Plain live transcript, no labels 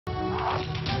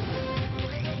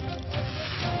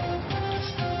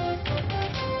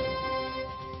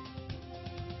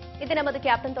இது நமது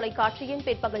கேப்டன் தொலைக்காட்சியின்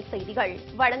பிற்பகல் செய்திகள்.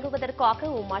 வழங்குவதற்காக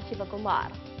உமா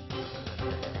சிவகுமார்.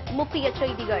 முக்கிய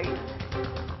செய்திகள்: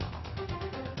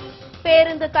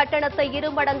 பேருந்து கட்டணத்தை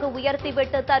இருமடங்கு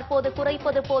உயர்த்திவிட்டு தற்போது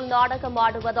குறைப்பது போல் நாடகம்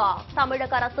ஆடுவதா?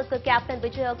 தமிழக அரசுக்கு கேப்டன்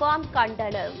விஜயகாந்த்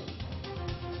கண்டனம்.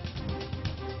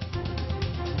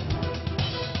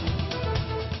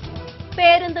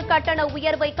 பேருந்து கட்டண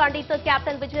உயர்வை கண்டித்து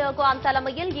கேப்டன் விஜயகாந்த்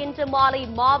தலைமையில் இன்று மாலை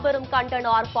மாபெரும் கண்டன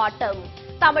ஆர்ப்பாட்டம்.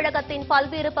 தமிழகத்தின்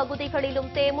பல்வேறு பகுதிகளிலும்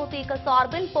தேமுதிக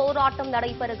சார்பில் போராட்டம்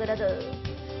நடைபெறுகிறது.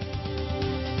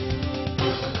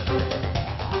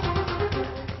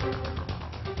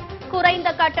 குறைந்த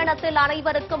கட்டணத்தில்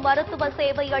அனைவருக்கும் மருத்துவ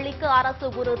சேவை அளிக்க அரசு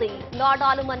உறுதி.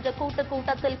 நாடாளுமன்ற கூட்டுக்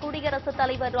கூட்டத்தில் குடியரசுத்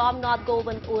தலைவர் ராம்நாத்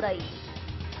கோவிந்த் உரை.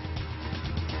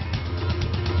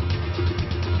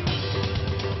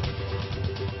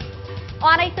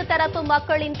 அனைத்து தரப்பு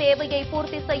மக்களின் தேவையை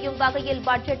பூர்த்தி செய்யும் வகையில்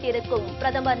பட்ஜெட் இருக்கும்.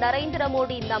 பிரதமர் நரேந்திர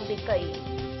மோடி நம்பிக்கை.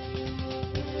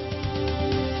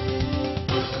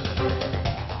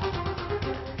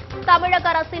 தமிழக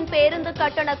அரசின் பேருந்து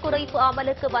கட்டண குறைப்பு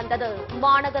அமலுக்கு வந்தது.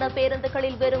 மாநகர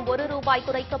பேருந்துகளில் வெறும் ₹1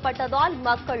 குறைக்கப்பட்டதால்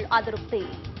மக்கள் அதிருப்தி.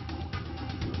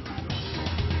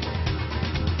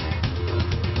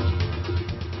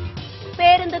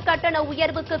 பேருந்து கட்டண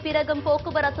உயர்வுக்கு பிறகும்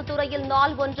போக்குவரத்து துறையில்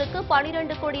நாள் ஒன்றுக்கு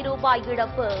 ₹12 கோடி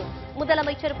இழப்பு.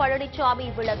 முதலமைச்சர் பழனிசாமி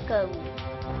விளக்கம்.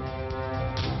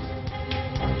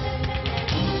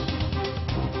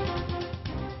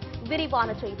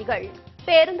 விரிவான செய்திகள்: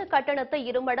 பேருந்து கட்டணத்தை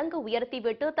இருமடங்கு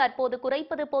உயர்த்திவிட்டு தற்போது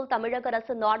குறைப்பது போல் தமிழக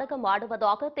அரசு நாடகம்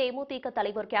ஆடுவதாக தேமுதிக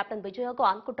தலைவர் கேப்டன்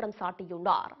விஜயகாந்த் குற்றம்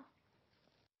சாட்டியுள்ளார்.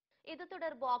 இது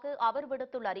தொடர்பாக அவர்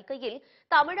விடுத்துள்ள அறிக்கையில்,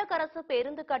 தமிழக அரசு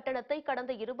பேருந்து கட்டணத்தை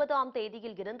கடந்த 20ஆம்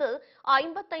தேதியில் இருந்து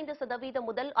 55%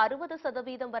 முதல்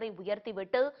 60% வரை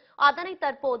உயர்த்திவிட்டு அதனை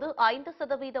தற்போது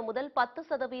 5% முதல்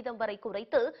 10% வரை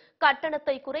குறைத்து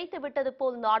கட்டணத்தை குறைத்துவிட்டது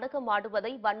போல் நாடகம்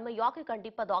ஆடுவதை வன்மையாக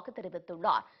கண்டிப்பதாக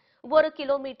தெரிவித்துள்ளார். 1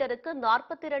 கிலோமீட்டருக்கு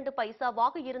 42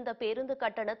 பைசாவாக இருந்த பேருந்து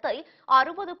கட்டணத்தை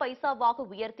 60 பைசாவாக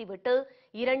உயர்த்திவிட்டு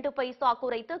 2 பைசா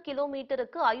குறைத்து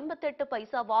கிலோமீட்டருக்கு 58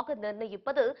 பைசாவாக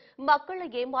நிர்ணயிப்பது மக்களை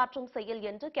ஏமாற்றும் செயல்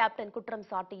என்று கேப்டன் குற்றம்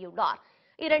சாட்டியுள்ளார்.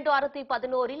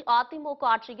 2011இல் அதிமுக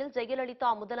ஆட்சியில் ஜெயலலிதா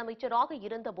முதலமைச்சராக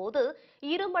இருந்தபோது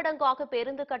இருமடங்காக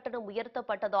பேருந்து கட்டணம்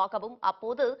உயர்த்தப்பட்டதாகவும்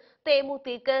அப்போது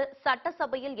தேமுதிக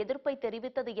சட்டசபையில் எதிர்ப்பை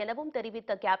தெரிவித்தது எனவும்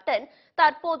தெரிவித்த கேப்டன்,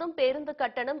 தற்போதும் பேருந்து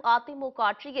கட்டணம் அதிமுக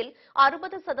ஆட்சியில்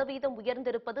 60%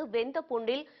 உயர்ந்திருப்பது வெந்த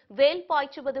புண்ணில் வேல்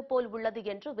பாய்ச்சுவது போல் உள்ளது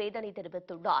என்று வேதனை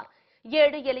தெரிவித்துள்ளார்.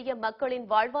 ஏழை எளிய மக்களின்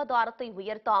வாழ்வாதாரத்தை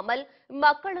உயர்த்தாமல்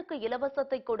மக்களுக்கு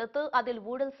இலவசத்தை கொடுத்து அதில்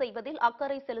ஊழல் செய்வதில்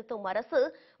அக்கறை செலுத்தும் அரசு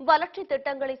வளர்ச்சி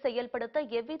திட்டங்களை செயல்படுத்த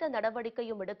எவ்வித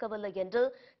நடவடிக்கையும் எடுக்கவில்லை என்று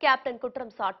கேப்டன்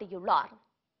குற்றம் சாட்டியுள்ளார்.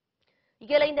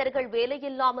 இளைஞர்கள்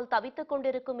வேலையில்லாமல் தவித்துக்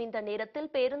கொண்டிருக்கும் இந்த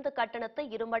நேரத்தில் பேருந்து கட்டணத்தை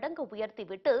இருமடங்கு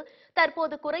உயர்த்திவிட்டு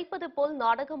தற்போது குறைப்பது போல்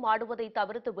நாடகம் ஆடுவதை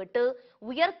தவிர்த்துவிட்டு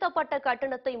உயர்த்தப்பட்ட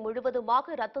கட்டணத்தை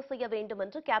முழுவதுமாக ரத்து செய்ய வேண்டும்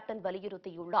என்று கேப்டன்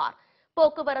வலியுறுத்தியுள்ளார்.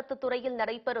 போக்குவரத்து துறையில்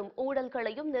நடைபெறும்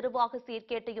ஊழல்களையும் நிர்வாக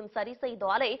சீர்கேட்டையும் சரி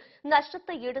செய்தாலே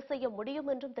நஷ்டத்தை ஈடு செய்ய முடியும்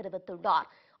என்றும் தெரிவித்துள்ளார்.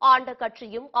 ஆண்ட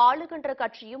கட்சியும் ஆளுகின்ற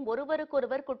கட்சியும்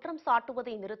ஒருவருக்கொருவர் குற்றம்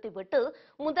சாட்டுவதை நிறுத்திவிட்டு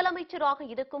முதலமைச்சராக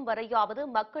இருக்கும் வரையாவது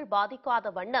மக்கள்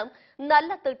பாதிக்காத வண்ணம்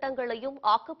நல்ல திட்டங்களையும்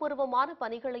ஆக்கப்பூர்வமான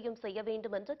பணிகளையும் செய்ய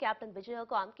வேண்டும் என்று கேப்டன்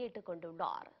விஜயகாந்த் கேட்டுக்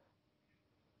கொண்டுள்ளார்.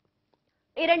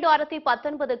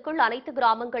 2019க்குள் அனைத்து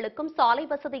கிராமங்களுக்கும் சாலை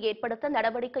வசதி ஏற்படுத்த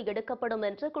நடவடிக்கை எடுக்கப்படும்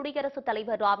என்று குடியரசுத்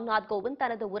தலைவர் ராம்நாத் கோவிந்த்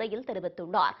தனது உரையில்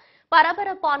தெரிவித்துள்ளார்.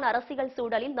 பரபரப்பான அரசியல்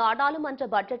சூழலில் நாடாளுமன்ற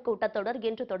பட்ஜெட் கூட்டத்தொடர்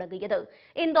இன்று தொடங்கியது.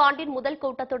 இந்த ஆண்டின் முதல்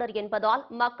கூட்டத்தொடர் என்பதால்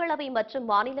மக்களவை மற்றும்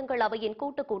மாநிலங்களவையின்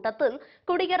கூட்டுக் கூட்டத்தில்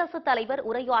குடியரசுத் தலைவர்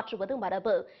உரையாற்றுவது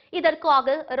மரபு.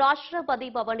 இதற்காக ராஷ்டிரபதி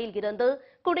பவனில் இருந்து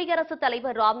குடியரசுத்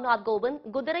தலைவர் ராம்நாத் கோவிந்த்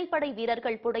குதிரைப்படை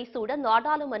வீரர்கள் புடைசூட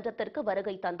நாடாளுமன்றத்திற்கு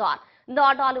வருகை தந்தார்.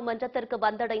 நாடாளுமன்றத்திற்கு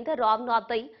வந்தடைந்த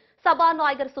ராம்நாத்தை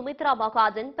சபாநாயகர் சுமித்ரா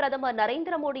மகாஜன், பிரதமர்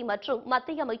நரேந்திர மோடி மற்றும்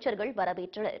மத்திய அமைச்சர்கள்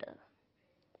வரவேற்றனர்.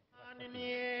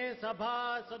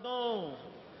 सभासदों,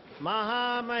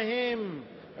 महामहिम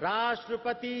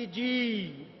राष्ट्रपति जी,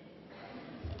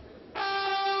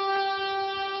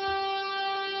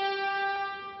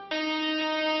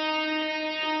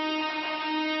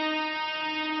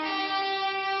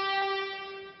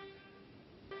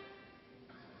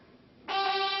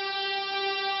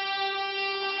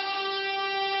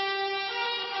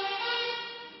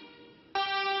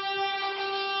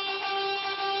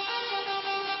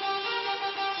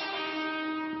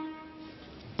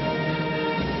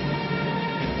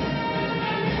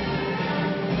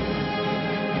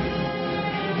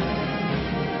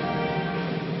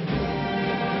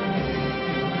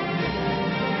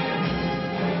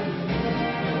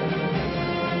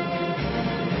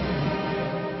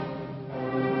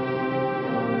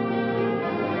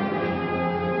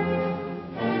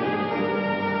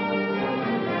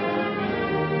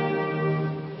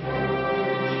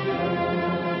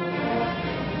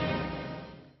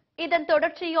 இதன்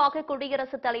தொடர்ச்சியாக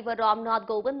குடியரசுத் தலைவர் ராம்நாத்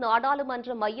கோவிந்த்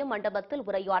நாடாளுமன்ற மைய மண்டபத்தில்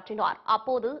உரையாற்றினார்.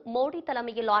 அப்போது மோடி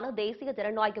தலைமையிலான தேசிய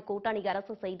ஜனநாயக கூட்டணி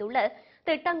அரசு செய்துள்ள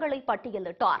திட்டங்களை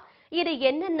பட்டியலிட்டார். இது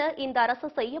என்னென்ன இந்த அரசு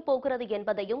செய்யப் போகிறது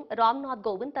என்பதையும் ராம்நாத்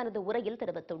கோவிந்த் தனது உரையில்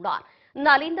தெரிவித்துள்ளார்.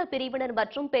 நலிந்த பிரிவினர்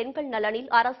மற்றும் பெண்கள் நலனில்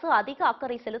அரசு அதிக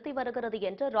அக்கறை செலுத்தி வருகிறது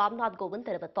என்று ராம்நாத் கோவிந்த்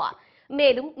தெரிவித்தார்.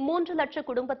 மேலும் 3 லட்சம்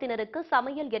குடும்பத்தினருக்கு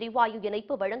சமையல் எரிவாயு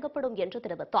இணைப்பு வழங்கப்படும் என்று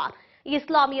தெரிவித்தார்.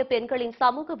 இஸ்லாமிய பெண்களின்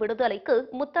சமூக விடுதலைக்கு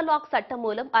முத்தலாக் சட்டம்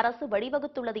மூலம் அரசு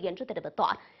வழிவகுத்துள்ளது என்று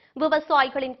தெரிவித்தார்.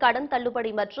 விவசாயிகளின் கடன்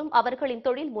தள்ளுபடி மற்றும் அவர்களின்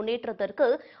தொழில் முன்னேற்றத்திற்கு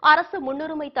அரசு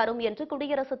முன்னுரிமை தரும் என்று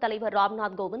குடியரசுத் தலைவர்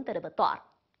ராம்நாத் கோவிந்த் தெரிவித்தார்.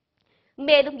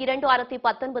 மேலும்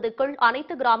 2019க்குள்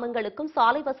அனைத்து கிராமங்களுக்கும்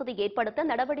சாலை வசதி ஏற்படுத்த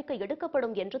நடவடிக்கை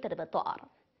எடுக்கப்படும் என்று தெரிவித்தார்.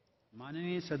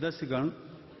 माननीय सदस्यगण,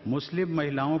 मुस्लिम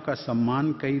महिलाओं का सम्मान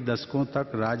कई दशकों तक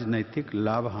राजनैतिक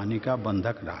लाभ हानि का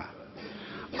बंधक रहा।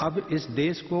 अब इस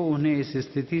देश को उन्हें इस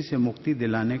स्थिति से मुक्ति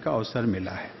दिलाने का अवसर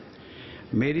मिला है।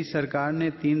 मेरी सरकार ने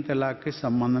 3 तलाक के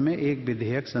संबंध में एक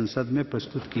विधेयक संसद में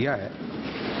प्रस्तुत किया है।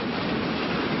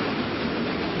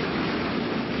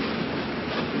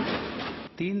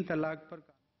 3 तलाक पर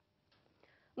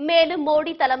மேலும்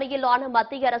மோடி தலைமையிலான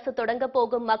மத்திய அரசு தொடங்கப்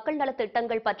போகும் மக்கள் நலத்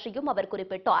திட்டங்கள் பற்றியும் அவர்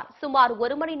குறிப்பிட்டார். சுமார்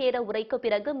 1 மணி நேர உரைக்கு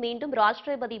பிறகு மீண்டும்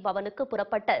ராஷ்டிரபதி பவனுக்கு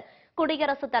புறப்பட்ட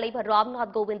குடியரசுத் தலைவர்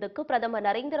ராம்நாத் கோவிந்துக்கு பிரதமர்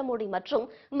நரேந்திர மோடி மற்றும்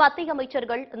மத்திய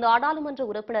அமைச்சர்கள், நாடாளுமன்ற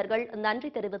உறுப்பினர்கள்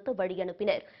நன்றி தெரிவித்து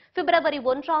வழியனுப்பினர். பிப்ரவரி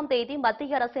 1ஆம் தேதி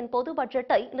மத்திய அரசின் பொது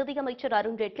பட்ஜெட்டை நிதியமைச்சர்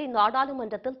அருண்ஜேட்லி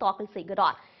நாடாளுமன்றத்தில் தாக்கல்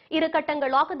செய்கிறார். 2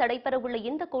 கட்டங்களாக நடைபெறவுள்ள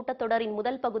இந்த கூட்டத்தொடரின்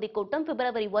முதல் பகுதி கூட்டம்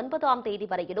பிப்ரவரி 9ஆம் தேதி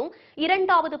வரையிலும்,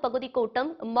 2வது பகுதி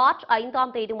கூட்டம் மார்ச்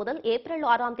 5ஆம் தேதி முதல் ஏப்ரல்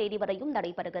 6ஆம் தேதி வரையும்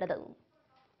நடைபெறுகிறது.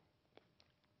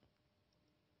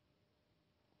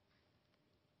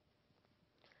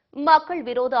 மக்கள்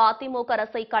விரோத அதிமுக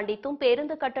அரசை கண்டித்தும்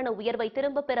பேருந்து கட்டண உயர்வை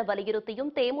திரும்பப் பெற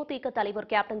வலியுறுத்தியும் தேமுதிக தலைவர்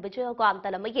கேப்டன் விஜயகாந்த்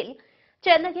தலைமையில்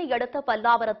சென்னையை அடுத்த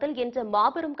பல்லாவரத்தில் இன்று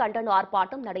மாபெரும் கண்டன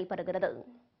ஆர்ப்பாட்டம் நடைபெறுகிறது.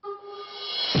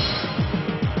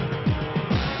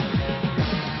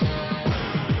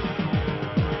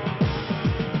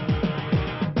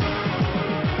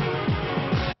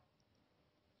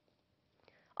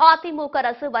 அதிமுக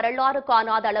அரசு வரலாறு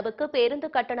காணாத அளவுக்கு பேருந்து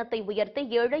கட்டணத்தை உயர்த்தி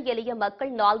ஏழை எளிய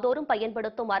மக்கள் நாள்தோறும்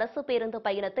பயன்படுத்தும் அரசு பேருந்து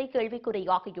பயணத்தை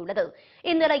கேள்விக்குறியாகியுள்ளது.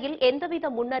 இந்நிலையில் எந்தவித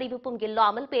முன்னறிவிப்பும்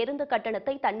இல்லாமல் பேருந்து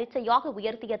கட்டணத்தை தன்னிச்சையாக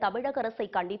உயர்த்திய தமிழக அரசை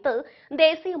கண்டித்து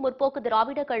தேசிய முற்போக்கு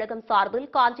திராவிடக் கழகம் சார்பில்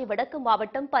காஞ்சி வடக்கு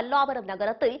மாவட்டம் பல்லாவரம்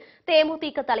நகரத்தில்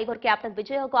தேமுதிக தலைவர் கேப்டன்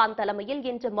விஜயகாந்த் தலைமையில்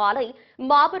இன்று மாலை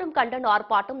மாபெரும் கண்டன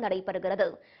ஆர்ப்பாட்டம் நடைபெறுகிறது.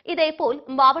 இதேபோல்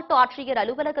மாவட்ட ஆட்சியர்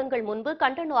அலுவலகங்கள் முன்பு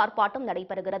கண்டன ஆர்ப்பாட்டம்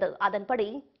நடைபெறுகிறது. அதன்படி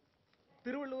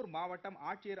திருவள்ளூர் மாவட்டம்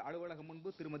ஆட்சியர் அலுவலகம் முன்பு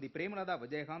திருமதி பிரேமலதா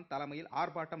விஜயகாந்த் தலைமையில்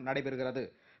ஆர்ப்பாட்டம் நடைபெறுகிறது.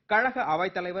 கழக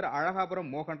அவைத்தலைவர்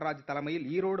அழகாபுரம் மோகன்ராஜ் தலைமையில்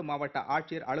ஈரோடு மாவட்ட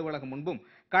ஆட்சியர் அலுவலகம் முன்பும்,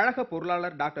 கழக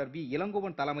பொருளாளர் டாக்டர் வி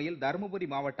இளங்கோவன் தலைமையில் தருமபுரி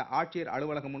மாவட்ட ஆட்சியர்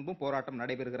அலுவலகம் முன்பும் போராட்டம்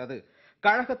நடைபெறுகிறது.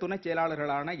 கழக துணைச்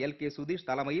செயலாளர்களான LK சுதீஷ்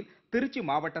தலைமையில் திருச்சி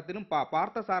மாவட்டத்திலும்,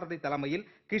 பார்த்தசாரதி தலைமையில்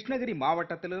கிருஷ்ணகிரி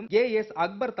மாவட்டத்திலும், AS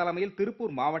அக்பர் தலைமையில்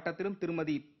திருப்பூர் மாவட்டத்திலும்,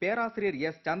 திருமதி பேராசிரியர்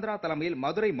S சந்திரா தலைமையில்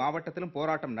மதுரை மாவட்டத்திலும்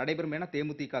போராட்டம் நடைபெறும் என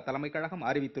தேமுதிக தலைமை கழகம்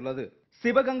அறிவித்துள்ளது.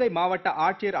 சிவகங்கை மாவட்ட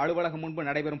ஆட்சியர் அலுவலகம் முன்பு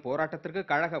நடைபெறும் போராட்டத்திற்கு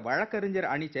கழக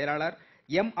வழக்கறிஞர் அணி செயலாளர்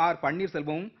MR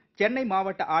பன்னீர்செல்வமும், சென்னை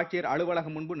மாவட்ட ஆட்சியர்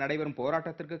அலுவலகம் முன்பு நடைபெறும்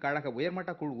போராட்டத்திற்கு கழக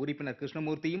உயர்மட்ட குழு உறுப்பினர்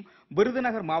கிருஷ்ணமூர்த்தியும்,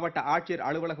 விருதுநகர் மாவட்ட ஆட்சியர்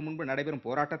அலுவலகம் முன்பு நடைபெறும்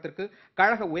போராட்டத்திற்கு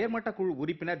கழக உயர்மட்ட குழு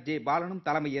உறுப்பினர் J பாலனும்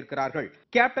தலைமை ஏற்கிறார்கள்.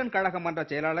 கேப்டன் கழக மன்ற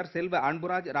செயலாளர் செல்வ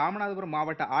அன்புராஜ் ராமநாதபுரம்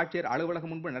மாவட்ட ஆட்சியர்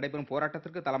அலுவலகம் முன்பு நடைபெறும்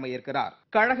போராட்டத்திற்கு தலைமை ஏற்கிறார்.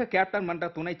 கழக கேப்டன் மன்ற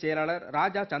துணை செயலாளர்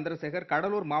ராஜா சந்திரசேகர்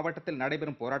கடலூர் மாவட்டத்தில்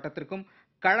நடைபெறும் போராட்டத்திற்கும்,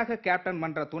 கழக கேப்டன்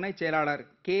மன்ற துணை செயலாளர்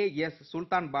KS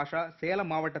சுல்தான் பாஷா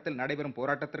சேலம் மாவட்டத்தில் நடைபெறும்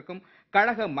போராட்டத்திற்கும்,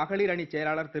 கழக மகளிர் அணி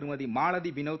செயலாளர் திருமதி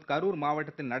மாலதி வினோத் கரூர்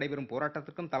மாவட்டத்தில் நடைபெறும்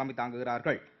போராட்டத்திற்கும் தலைமை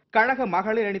தாங்குகிறார்கள். கழக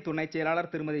மகளிர் அணி துணை செயலாளர்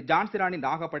திருமதி ஜான்சிராணி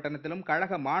நாகப்பட்டினத்திலும்,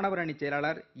 கழக மாணவர் அணி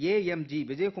செயலாளர் AMG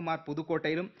விஜயகுமார்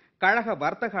புதுக்கோட்டையிலும், கழக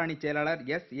வர்த்தக அணி செயலாளர்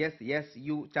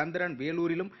SSSU சந்திரன்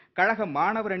வேலூரிலும், கழக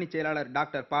மாணவர் அணி செயலாளர்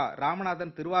டாக்டர் ப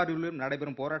ராமநாதன் திருவாரூரிலும்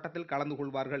நடைபெறும் போராட்டத்தில் கலந்து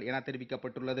கொள்வார்கள் என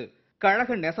தெரிவிக்கப்பட்டுள்ளது.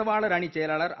 கழக நெசவாளர் அணி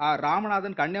செயலாளர்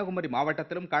ராமநாதன் கன்னியாகுமரி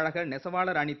மாவட்டத்திலும், கழக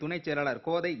நெசவாளர் அணி துணை செயலாளர்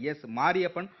கோதை S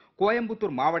மாரியப்பன்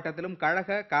கோயம்புத்தூர் மாவட்டத்திலும்,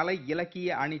 கழக கலை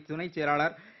இலக்கிய அணி துணை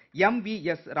செயலாளர்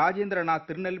MVS ராஜேந்திரநாத்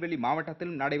திருநெல்வேலி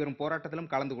மாவட்டத்திலும் நடைபெறும் போராட்டத்திலும்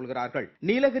கலந்து கொள்கிறார்கள்.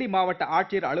 நீலகிரி மாவட்ட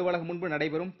ஆட்சியர் அலுவலகம் முன்பு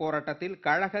நடைபெறும் போராட்டத்தில்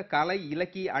கழக கலை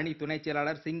இலக்கிய அணி துணை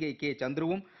செயலாளர் சிங்கை K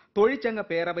சந்துருவும், தொழிற்சங்க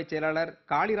பேரவை செயலாளர்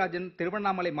காளிராஜன்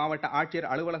திருவண்ணாமலை மாவட்ட ஆட்சியர்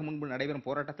அலுவலகம் முன்பு நடைபெறும்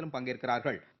போராட்டத்திலும்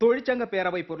பங்கேற்கிறார்கள். தொழிற்சங்க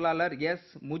பேரவை பொருளாளர் S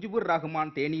முஜிபுர்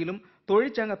ரஹ்மான் தேனியிலும்,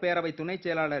 தொழிற்சங்க பேரவை துணை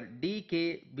செயலாளர் DK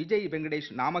விஜய்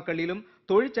வெங்கடேஷ் நாமக்கல்லிலும்,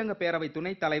 தொழிற்சங்க பேரவை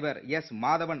துணைத் தலைவர் S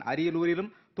மாதவன்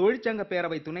அரியலூரிலும், தொழிற்சங்க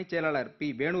பேரவை துணை செயலாளர்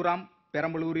P வேணுராம்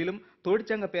பெரம்பலூரிலும்,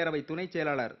 தொழிற்சங்க பேரவை துணைச்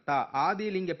செயலாளர்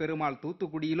ஆதிலிங்க பெருமாள்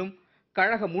தூத்துக்குடியிலும்,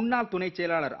 கழக முன்னாள் துணை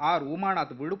செயலாளர்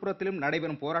உமாநாத் விழுப்புரத்திலும்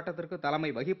நடைபெறும் போராட்டத்திற்கு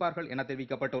தலைமை வகிப்பார்கள் என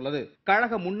தெரிவிக்கப்பட்டுள்ளது.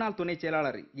 கழக முன்னாள் துணை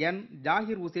செயலாளர்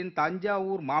ஜாகிர் உசேன்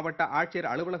தஞ்சாவூர் மாவட்ட ஆட்சியர்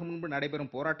அலுவலகம் முன்பு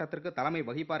நடைபெறும் போராட்டத்திற்கு தலைமை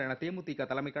வகிப்பார் என தேமுதிக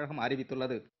தலைமை கழகம்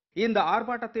அறிவித்துள்ளது. இந்த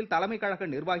ஆர்ப்பாட்டத்தில் தலைமை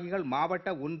கழக நிர்வாகிகள்,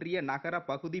 மாவட்ட, ஒன்றிய, நகர,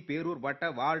 பகுதி, பேரூர்,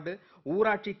 வட்ட, வார்டு,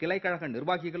 ஊராட்சி கிளை கழக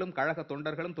நிர்வாகிகளும், கழக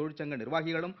தொண்டர்களும், தொழிற்சங்க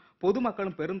நிர்வாகிகளும்,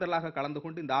 பொதுமக்களும் பெருந்தலாக கலந்து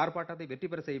கொண்டு இந்த ஆர்ப்பாட்டத்தை வெற்றி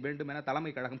பெற செய்ய வேண்டும் என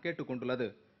தலைமை கழகம் கேட்டுக் கொண்டுள்ளது.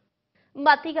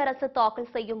 மத்திய அரசு தாக்கல்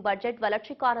செய்யும் பட்ஜெட்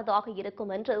வளர்ச்சிக்கானதாக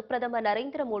இருக்கும் என்று பிரதமர்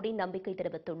நரேந்திர மோடி நம்பிக்கை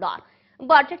தெரிவித்துள்ளார்.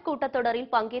 பட்ஜெட் கூட்டத்தொடரில்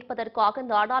பங்கேற்பதற்காக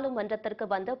நாடாளுமன்றத்திற்கு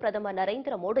வந்த பிரதமர்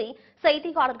நரேந்திர மோடி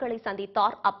செய்தியாளர்களை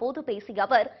சந்தித்தார். அப்போது பேசிய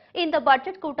அவர், இந்த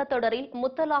பட்ஜெட் கூட்டத்தொடரில்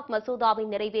முத்தலாக் மசோதாவை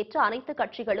நிறைவேற்ற அனைத்து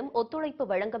கட்சிகளும் ஒத்துழைப்பு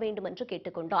வழங்க வேண்டும் என்று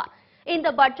கேட்டுக் கொண்டார். இந்த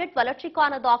பட்ஜெட்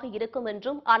வளர்ச்சிக்கானதாக இருக்கும்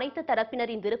என்றும் அனைத்து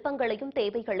தரப்பினரின் விருப்பங்களையும்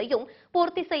தேவைகளையும்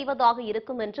பூர்த்தி செய்வதாக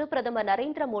இருக்கும் என்று பிரதமர்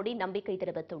நரேந்திர மோடி நம்பிக்கை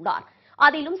தெரிவித்துள்ளார்.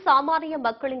 அதிலும் சாமானிய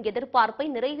மக்களின் எதிர்பார்ப்பை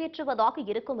நிறைவேற்றுவதாக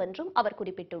இருக்கும் என்றும் அவர்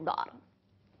குறிப்பிட்டுள்ளார்.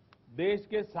 देश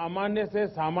के सामान्य से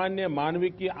सामान्य मानवी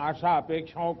की आशा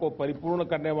अपेक्षाओं को परिपूर्ण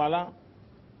करने वाला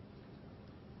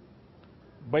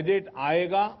बजट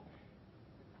आएगा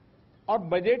और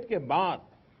बजट के बाद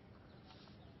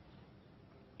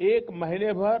एक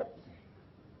महीने भर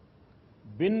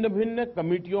भिन्न भिन्न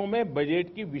कमेटियों में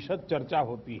बजट की विशद चर्चा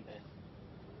होती है।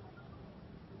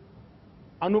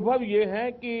 अनुभव ये है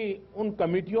कि उन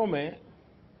कमेटियों में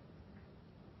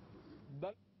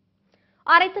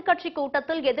அனைத்துக் கட்சி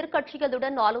கூட்டத்தில்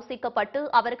எதிர்க்கட்சிகளுடன் ஆலோசிக்கப்பட்டு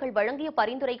அவர்கள் வழங்கிய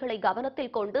பரிந்துரைகளை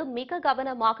கவனத்தில் கொண்டு மிக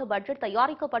கவனமாக பட்ஜெட்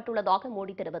தயாரிக்கப்பட்டுள்ளதாக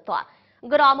மோடி தெரிவித்தார்.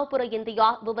 கிராமப்புற இந்தியா,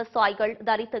 விவசாயிகள்,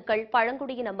 தலித்துக்கள்,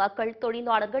 பழங்குடியின மக்கள்,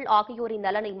 தொழிலாளர்கள் ஆகியோரின்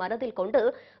நலனை மனதில் கொண்டு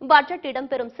பட்ஜெட்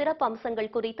இடம்பெறும் சிறப்பு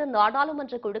அம்சங்கள் குறித்து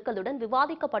நாடாளுமன்ற குழுக்களுடன்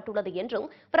விவாதிக்கப்பட்டுள்ளது என்றும்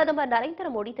பிரதமர் நரேந்திர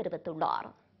மோடி தெரிவித்துள்ளார்.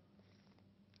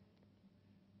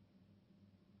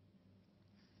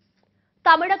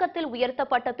 தமிழகத்தில்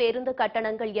உயர்த்தப்பட்ட பேருந்து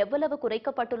கட்டணங்கள் எவ்வளவு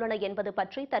குறைக்கப்பட்டுள்ளன என்பது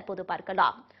பற்றி தற்போது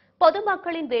பார்க்கலாம்.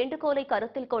 பொதுமக்களின் வேண்டுகோளை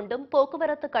கருத்தில் கொண்டும்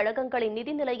போக்குவரத்து கழகங்களின்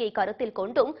நிதிநிலையை கருத்தில்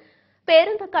கொண்டும்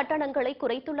பேருந்து கட்டணங்களை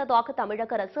குறைத்துள்ளதாக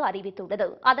தமிழக அரசு அறிவித்துள்ளது.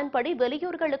 அதன்படி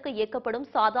வெளியூர்களுக்கு இயக்கப்படும்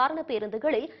சாதாரண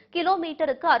பேருந்துகளில்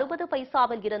கிலோமீட்டருக்கு 60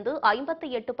 பைசாவில் இருந்து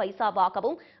 58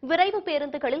 பைசாவாகவும், விரைவு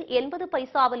பேருந்துகளில் 80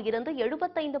 பைசாவில் இருந்து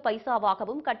 75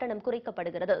 பைசாவாகவும் கட்டணம்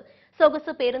குறைக்கப்படுகிறது.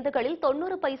 சொகுசு பேருந்துகளில்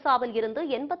 90 பைசாவில் இருந்து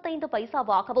 85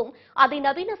 பைசாவாகவும்,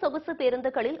 அதிநவீன சொகுசு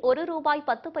பேருந்துகளில் ₹1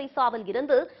 10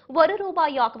 இருந்து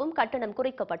 ₹1 கட்டணம்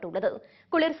குறைக்கப்பட்டுள்ளது.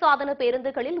 குளிர்சாதன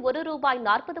பேருந்துகளில்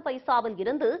 ₹1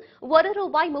 இருந்து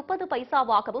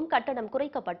 ₹30 கட்டணம்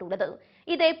குறைக்கப்பட்டுள்ளது.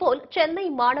 இதேபோல் சென்னை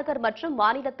மாநகர் மற்றும்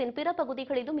மாநிலத்தின் பிற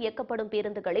பகுதிகளிலும் இயக்கப்படும்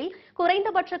பேருந்துகளில்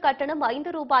குறைந்தபட்ச கட்டணம்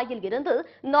 ₹5 இருந்து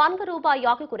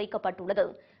 ₹4 குறைக்கப்பட்டுள்ளது.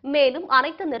 மேலும்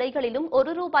அனைத்து நிறைகளிலும்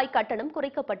 ₹1 கட்டணம்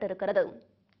குறைக்கப்பட்டிருக்கிறது.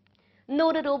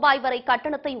 ₹100 வரை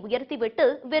கட்டணத்தை உயர்த்திவிட்டு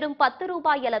வெறும்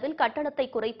 ₹10 அளவில் கட்டணத்தை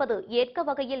குறைப்பது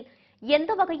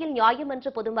எந்த வகையில் நியாயம் என்று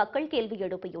பொதுமக்கள் கேள்வி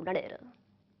எழுப்பியுள்ளனர்.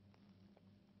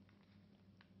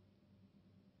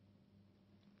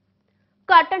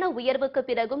 கட்டண உயர்வுக்கு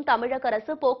பிறகும் தமிழக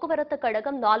அரசு போக்குவரத்து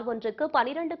கழகம் நாள் ஒன்றுக்கு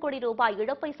 12 கோடி ரூபாய்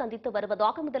இழப்பை சந்தித்து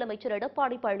வருவதாக முதலமைச்சர்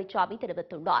எடப்பாடி பழனிசாமி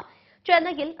தெரிவித்துள்ளார்.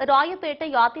 சென்னையில் ராயப்பேட்டை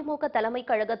அதிமுக தலைமை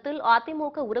கழகத்தில்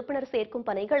அதிமுக உறுப்பினர் சேர்க்கும்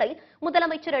பணிகளை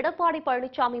முதலமைச்சர் எடப்பாடி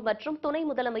பழனிசாமி மற்றும் துணை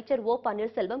முதலமைச்சர்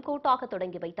பன்னீர்செல்வம் கூட்டாக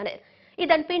தொடங்கி வைத்தனர்.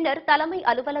 இதன் பின்னர் தலைமை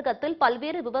அலுவலகத்தில்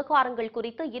பல்வேறு விவகாரங்கள்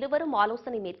குறித்து இருவரும்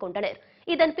ஆலோசனை மேற்கொண்டனர்.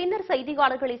 இதன் பின்னர்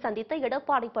செய்தியாளர்களை சந்தித்த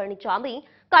எடப்பாடி பழனிசாமி,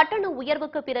 கட்டண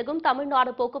உயர்வுக்கு பிறகும்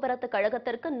தமிழ்நாடு போக்குவரத்து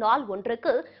கழகத்திற்கு நாள்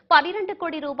ஒன்றுக்கு 12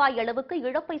 கோடி ரூபாய் அளவுக்கு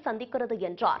இழப்பை சந்திக்கிறது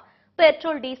என்றார்.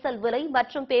 பெட்ரோல், டீசல் விலை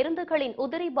மற்றும் பேருந்துகளின்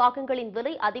உதிரி பாகங்களின்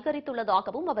விலை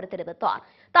அதிகரித்துள்ளதாகவும் அவர் தெரிவித்தார்.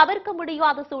 தவிர்க்க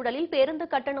முடியாத சூழலில் பேருந்து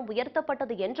கட்டணம்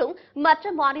உயர்த்தப்பட்டது என்றும்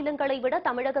மற்ற மாநிலங்களை விட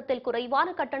தமிழகத்தில் குறைவான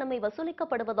கட்டணமே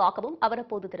வசூலிக்கப்படுவதாகவும் அவர்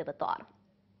அப்போது தெரிவித்தார்.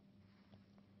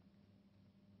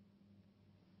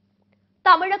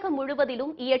 தமிழகம்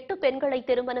முழுவதிலும் 8 பெண்களை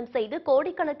திருமணம் செய்து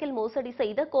கோடிக்கணக்கில் மோசடி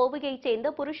செய்த கோவையைச் சேர்ந்த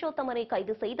புருஷோத்தமனை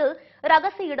கைது செய்து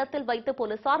ரகசிய இடத்தில் வைத்து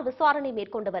போலீசார் விசாரணை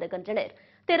மேற்கொண்டு வருகின்றனர்.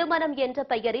 திருமணம் என்ற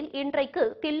பெயரில் இன்றைக்கு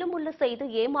தில்லுமுள்ளு செய்து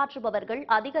ஏமாற்றுபவர்கள்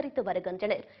அதிகரித்து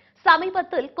வருகின்றனர்.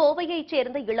 சமீபத்தில் கோவையைச்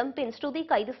சேர்ந்த இளம்பெண் ஸ்ருதி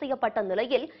கைது செய்யப்பட்ட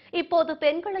நிலையில் இப்போது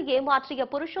பெண்களை ஏமாற்றிய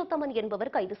புருஷோத்தமன்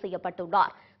என்பவர் கைது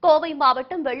செய்யப்பட்டுள்ளார். கோவை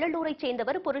மாவட்டம் வெள்ளலூரைச்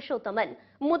சேர்ந்தவர் புருஷோத்தமன்.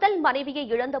 முதல் மனைவியை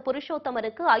இழந்த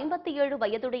புருஷோத்தமனுக்கு 57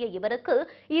 வயதுடைய இவருக்கு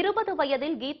 20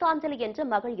 வயதில் கீதாஞ்சலி என்ற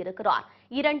மகள் இருக்கிறார்.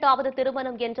 இரண்டாவது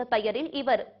திருமணம் என்ற பெயரில்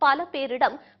இவர் பல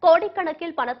பேரிடம்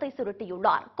கோடிக்கணக்கில் பணத்தை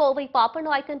சுருட்டியுள்ளார். கோவை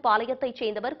பாப்பநாயக்கன் பாளையத்தைச்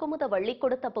சேர்ந்தவர் குமுதவள்ளி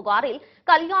கொடுத்த புகாரில்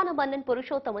கல்யாண மன்னன்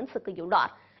புருஷோத்தமன்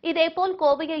சிக்கியுள்ளார். இதேபோல்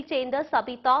கோவையைச் சேர்ந்த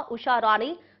சபிதா,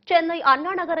 உஷாராணி, சென்னை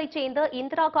அண்ணா நகரைச் சேர்ந்த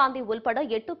இந்திரா காந்தி உள்பட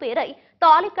 8 பேரை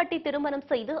தாலி கட்டி திருமணம்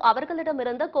செய்து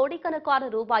அவர்களிடமிருந்த கோடிக்கணக்கான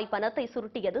ரூபாய் பணத்தை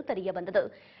சுருட்டியது தெரியவந்தது.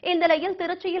 இந்நிலையில்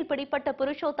திருச்சியில் பிடிப்பட்ட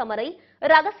புருஷோத்தமனை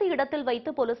ரகசிய இடத்தில்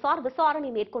வைத்து போலீசார்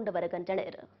விசாரணை மேற்கொண்டு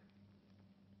வருகின்றனர்.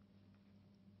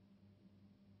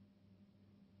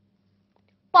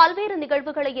 பல்வேறு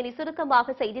நிகழ்வுகளை இனி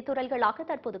சுருக்கமாக செய்தித் துறல்களாக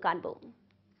தற்போது காண்போம்.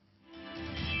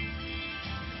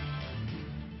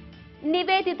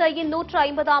 நிவேதிதையின்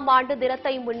 150ஆம் ஆண்டு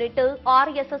தினத்தை முன்னிட்டு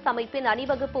RSS அமைப்பின்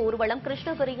அணிவகுப்பு ஊர்வலம்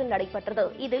கிருஷ்ணகிரியில் நடைபெற்றது.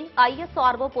 இதில்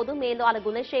ISRO பொது மேலாளர்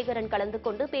குணசேகரன் கலந்து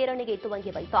கொண்டு பேரணியை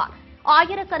துவங்கி வைத்தார்.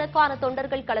 ஆயிரக்கணக்கான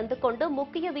தொண்டர்கள் கலந்து கொண்டு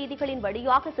முக்கிய வீதிகளின்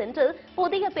வழியாக சென்று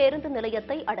புதிய பேருந்து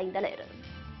நிலையத்தை அடைந்தனர்.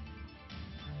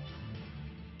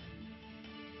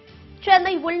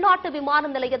 சென்னை உள்நாட்டு விமான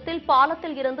நிலையத்தில்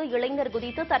பாலத்தில் இருந்து இளைஞர்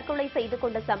குதித்து தற்கொலை செய்து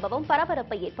கொண்ட சம்பவம்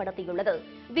பரபரப்பை ஏற்படுத்தியுள்ளது.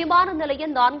 விமான நிலைய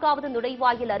 4வது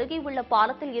நுழைவாயில் அருகே உள்ள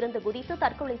பாலத்தில் இருந்து குதித்து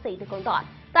தற்கொலை செய்து கொண்டார்.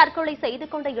 தற்கொலை செய்து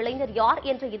கொண்ட இளைஞர் யார்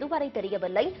என்று இதுவரை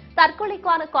தெரியவில்லை.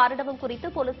 தற்கொலைக்கான காரணமும்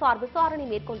குறித்து போலீசார் விசாரணை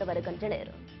மேற்கொண்டு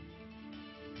வருகின்றனர்.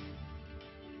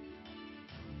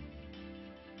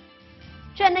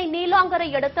 சென்னை நீலாங்கரை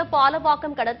அடுத்த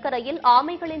பாலவாக்கம் கடற்கரையில்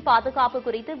ஆமைகளின் பாதுகாப்பு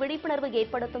குறித்து விழிப்புணர்வு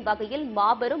ஏற்படுத்தும் வகையில்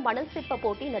மாபெரும் மணல் சிற்ப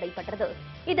போட்டி நடைபெற்றது.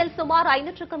 இதில் சுமார்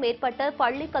 500க்கும் மேற்பட்ட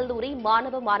பள்ளி கல்லூரி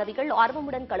மாணவ மாணவிகள்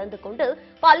ஆர்வமுடன் கலந்து கொண்டு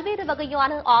பல்வேறு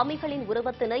வகையான ஆமைகளின்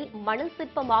உருவத்தினை மணல்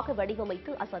சிற்பமாக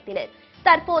வடிவமைத்து அசத்தினர்.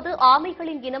 தற்போது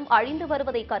ஆமைகளின் இனம் அழிந்து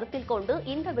வருவதை கருத்தில் கொண்டு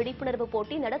இந்த விழிப்புணர்வு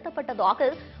போட்டி நடத்தப்பட்டதாக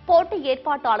போட்டி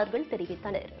ஏற்பாட்டாளர்கள்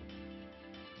தெரிவித்தனர்.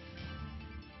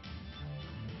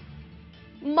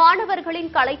 மாணவர்களின்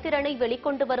கலைத்திறனை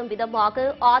வெளிக்கொண்டு வரும் விதமாக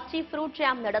ஆச்சி ஃப்ரூட்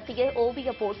ஜாம் நடத்திய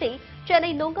ஓவியப் போட்டி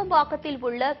சென்னை நுங்கம்பாக்கத்தில்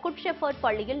உள்ள குட் ஷெப்பர்ட்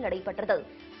பள்ளியில் நடைபெற்றது.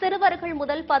 சிறுவர்கள்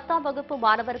முதல் 10ஆம் வகுப்பு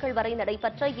மாணவர்கள் வரை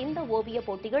நடைபெற்ற இந்த ஓவியப்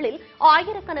போட்டிகளில்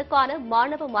ஆயிரக்கணக்கான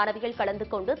மாணவ மாணவிகள் கலந்து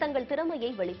கொண்டு தங்கள் திறமையை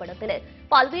வெளிப்படுத்தினர்.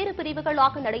 பல்வேறு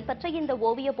பிரிவுகளாக நடைபெற்ற இந்த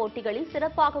ஓவியப் போட்டிகளில்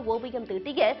சிறப்பாக ஓவியம்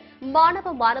தீட்டிய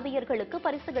மாணவ மாணவியர்களுக்கு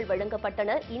பரிசுகள்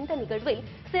வழங்கப்பட்டன. இந்த நிகழ்வில்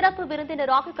சிறப்பு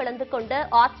விருந்தினராக கலந்து கொண்ட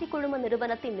ஆட்சி குழும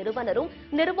நிறுவனத்தின் நிறுவனரும்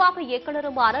நிர்வாக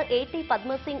இயக்குநருமான AT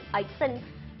பத்மசிங் ஐட்சன்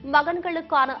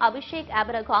மகன்களுக்கான அபிஷேக்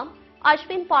ஆபிரகாம்,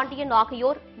 அஸ்வின் பாண்டியன்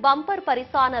ஆகியோர் பம்பர்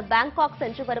பரிசான பாங்காக்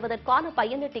சென்று வருவதற்கான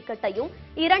பயண டிக்கெட்டையும்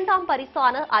 2ஆம்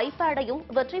பரிசான ஐபேடையும்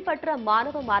வெற்றி பெற்ற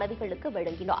மாணவ மாணவிகளுக்கு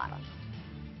வழங்கினார்.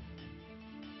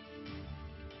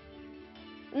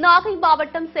 நாகை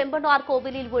மாவட்டம் செம்பனார்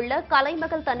கோவிலில் உள்ள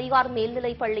கலைமகள் தனியார்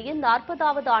மேல்நிலைப் பள்ளியின்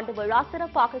 40வது ஆண்டு விழா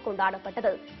சிறப்பாக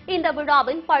கொண்டாடப்பட்டது. இந்த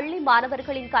விழாவில் பள்ளி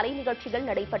மாணவர்களின் கலை நிகழ்ச்சிகள்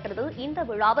நடைபெற்றது. இந்த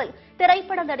விழாவில்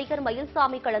திரைப்பட நடிகர்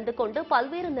மயில்சாமி கலந்து கொண்டு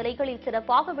பல்வேறு நிலைகளில்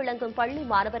சிறப்பாக விளங்கும் பள்ளி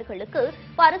மாணவர்களுக்கு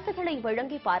பரிசுகளை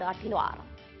வழங்கி பாராட்டினார்.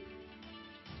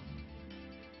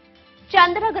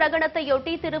 சந்திர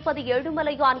கிரகணத்தையொட்டி திருப்பதி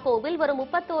ஏழுமலையான் கோவில் வரும்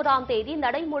 31ஆம் தேதி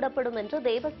நடை மூடப்படும் என்று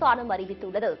தேவஸ்தானம்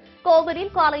அறிவித்துள்ளது.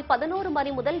 கோவிலில் காலை 11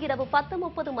 மணி முதல் இரவு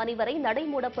 10:30 மணி வரை நடை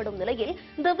மூடப்படும் நிலையில்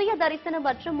திவ்ய தரிசனம்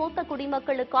மற்றும் மூத்த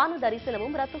குடிமக்களுக்கான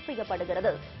தரிசனமும் ரத்து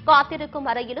செய்யப்படுகிறது. காத்திருக்கும்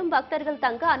அறையிலும் பக்தர்கள்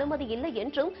தங்க அனுமதி இல்லை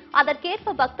என்றும்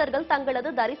அதற்கேற்ப பக்தர்கள்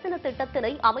தங்களது தரிசன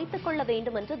திட்டத்தினை அமைத்துக் கொள்ள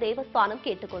வேண்டும் என்று தேவஸ்தானம்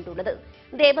கேட்டுக் கொண்டுள்ளது.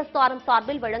 தேவஸ்தானம்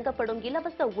சார்பில் வழங்கப்படும்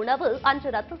இலவச உணவு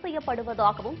அன்று ரத்து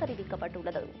செய்யப்படுவதாகவும்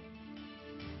தெரிவிக்கப்பட்டுள்ளது.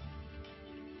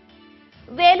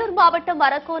 வேலூர் மாவட்டம்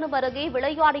அரக்கோணம் அருகே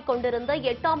விளையாடிக் கொண்டிருந்த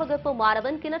 8ஆம் வகுப்பு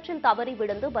மாணவன் கிணற்றில் தவறி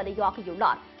விழுந்து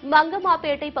பலியாகியுள்ளார்.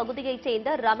 மங்கம்மாப்பேட்டை பகுதியைச்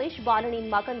சேர்ந்த ரமேஷ் பாலனின்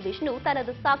மகன் விஷ்ணு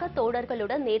தனது சக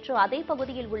தோழர்களுடன் நேற்று அதே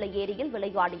பகுதியில் உள்ள ஏரியில்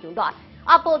விளையாடியுள்ளார்.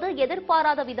 அப்போது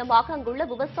எதிர்பாராத விதமாக அங்குள்ள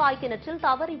விவசாய கிணற்றில்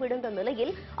தவறி விழுந்த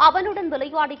நிலையில் அவனுடன்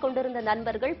விளையாடிக் கொண்டிருந்த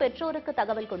நண்பர்கள் பெற்றோருக்கு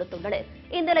தகவல் கொடுத்துள்ளனர்.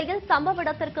 இந்நிலையில் சம்பவ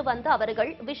இடத்திற்கு வந்த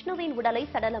அவர்கள் விஷ்ணுவின் உடலை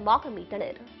சடலமாக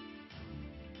மீட்டனர்.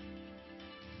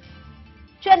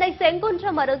 சென்னை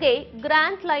செங்குன்றம் அருகே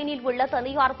கிராண்ட் லைனில் உள்ள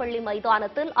தனியார் பள்ளி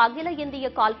மைதானத்தில் அகில இந்திய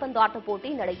கால்பந்தாட்ட போட்டி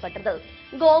நடைபெற்றது.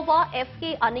 கோவா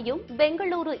FK அணியும்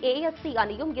பெங்களூரு ASC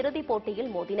அணியும் இறுதிப்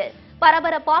போட்டியில் மோதின.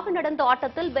 பரபரப்பாக நடந்த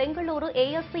ஆட்டத்தில் பெங்களூரு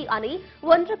ASC அணி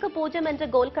 1-0 என்ற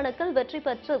கோல் கணக்கில் வெற்றி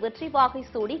பெற்று வெற்றி வாகை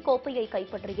சூடி கோப்பையை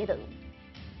கைப்பற்றியது.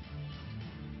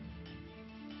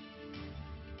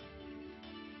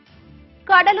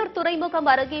 கடலூர் துறைமுகம்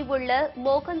அருகே உள்ள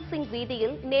மோகன் சிங்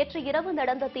வீதியில் நேற்று இரவு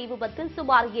நடந்த தீ விபத்தில்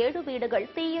சுமார் 7 வீடுகள்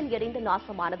தீயில் எரிந்து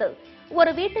நாசமானது.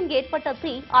 ஒரு வீட்டில் ஏற்பட்ட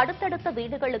தீ அடுத்தடுத்த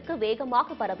வீடுகளுக்கு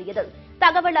வேகமாக பரவியது.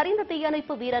 தகவல் அறிந்த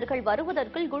தீயணைப்பு வீரர்கள்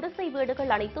வருவதற்குள் குடிசை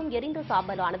வீடுகள் அனைத்தும் எரிந்து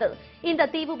சாம்பலானது. இந்த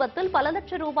தீ விபத்தில் பல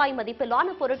லட்சம் ரூபாய்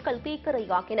மதிப்பிலான பொருட்கள்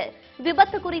தீக்கிரையாகின.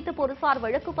 விபத்து குறித்து போலீசார்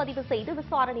வழக்கு பதிவு செய்து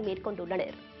விசாரணை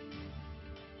மேற்கொண்டுள்ளனர்.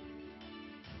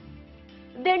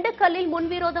 திண்டுக்கல்லில்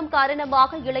முன்விரோதம்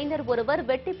காரணமாக இளைஞர் ஒருவர்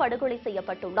வெட்டி படுகொலை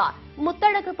செய்யப்பட்டுள்ளார்.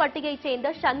 முத்தழகுப்பட்டியைச் சேர்ந்த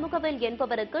சண்முகவேல்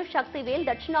என்பவருக்கு சக்திவேல்,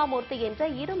 தட்சிணாமூர்த்தி என்ற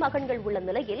இரு மகன்கள் உள்ள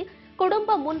நிலையில்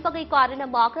குடும்ப முன்பகை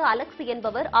காரணமாக அலெக்ஸ்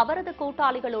என்பவர் அவரது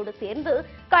கூட்டாளிகளோடு சேர்ந்து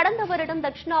கடந்த வருடம்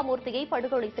தட்சிணாமூர்த்தியை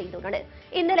படுகொலை செய்துள்ளனர்.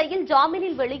 இந்நிலையில்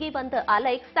ஜாமீனில் வெளியே வந்த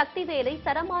அலெக்ஸ் சக்திவேலை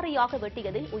சரமாரியாக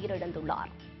வெட்டியதில்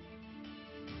உயிரிழந்துள்ளார்.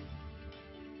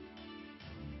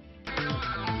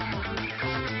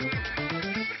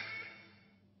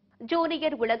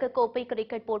 ஜூனியர் உலகக்கோப்பை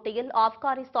கிரிக்கெட் போட்டியில்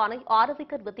ஆப்கானிஸ்தானை 6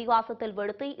 விக்கெட் வித்தியாசத்தில்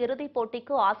வீழ்த்தி இறுதிப்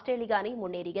போட்டிக்கு ஆஸ்திரேலிய அணி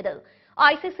முன்னேறியது.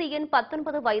 ஐசிசியின்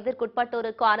 19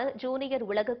 வயதிற்குட்பட்டோருக்கான ஜூனியர்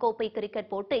உலகக்கோப்பை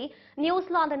கிரிக்கெட் போட்டி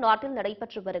நியூசிலாந்து நாட்டில்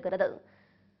நடைபெற்று வருகிறது.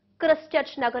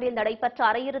 கிறிஸ்ட்சர்ச் நகரில் நடைபெற்ற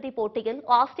அரையிறுதிப் போட்டியில்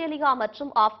ஆஸ்திரேலியா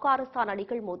மற்றும் ஆப்கானிஸ்தான்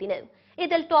அணிகள் மோதின.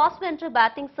 இதில் டாஸ் வென்று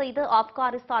பேட்டிங் செய்த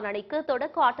ஆப்கானிஸ்தான் அணிக்கு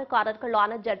தொடக்க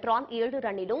ஆட்டக்காரர்களான ஜட்ரான் 7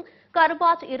 ரன்னிலும்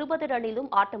கர்பாஜ் 20 ரன்னிலும்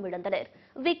ஆட்டமிழந்தனர்.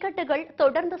 விக்கெட்டுகள்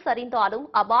தொடர்ந்து சரிந்தாலும்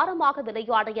அபாரமாக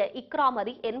விளையாடிய இக்ராம்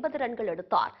அலி 80 ரன்கள்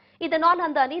எடுத்தார். இதனால்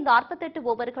அந்த அணி 48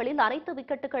 ஓவர்களில் அனைத்து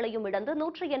விக்கெட்டுகளையும் இழந்து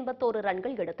 181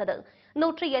 ரன்கள் எடுத்தது.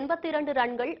 182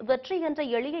 ரன்கள் வெற்றி என்ற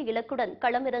எளிய இலக்குடன்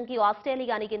களமிறங்கிய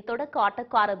ஆஸ்திரேலிய அணியின் தொடக்க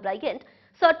ஆட்டக்காரர் பிரையன்ட்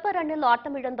சொற்ப ரன்னில்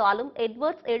ஆட்டமிழந்தாலும்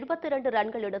எட்வர்ட்ஸ் 72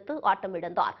 ரன்கள் எடுத்து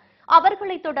ஆட்டமிழந்தார்.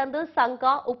 அவர்களைத் தொடர்ந்து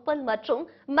சங்கா, உப்பல் மற்றும்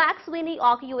மேக்ஸ்வினி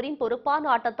ஆகியோரின் பொறுப்பான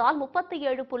ஆட்டத்தால்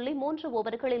 37.3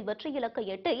 ஓவர்களில் வெற்றி இலக்கை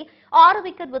எட்டி 6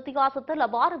 விக்கெட் வித்தியாசத்தில்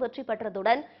அபார வெற்றி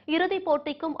பெற்றதுடன் இறுதிப்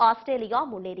போட்டிக்கும் ஆஸ்திரேலியா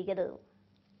முன்னேறியது.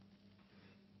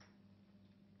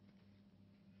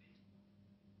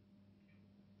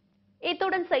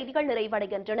 இத்துடன் செய்திகள்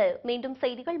நிறைவடைகின்றன. மீண்டும்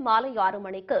செய்திகள் மாலை 6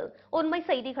 மணிக்கு. உண்மை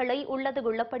செய்திகளை உள்ளது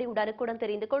உள்ளபடி உடனுக்குடன்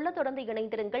தெரிந்து கொள்ள தொடர்ந்து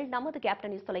இணைந்திருங்கள் நமது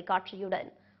கேப்டன் நியூஸ்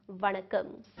தொலைக்காட்சியுடன்.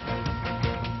 வணக்கம்.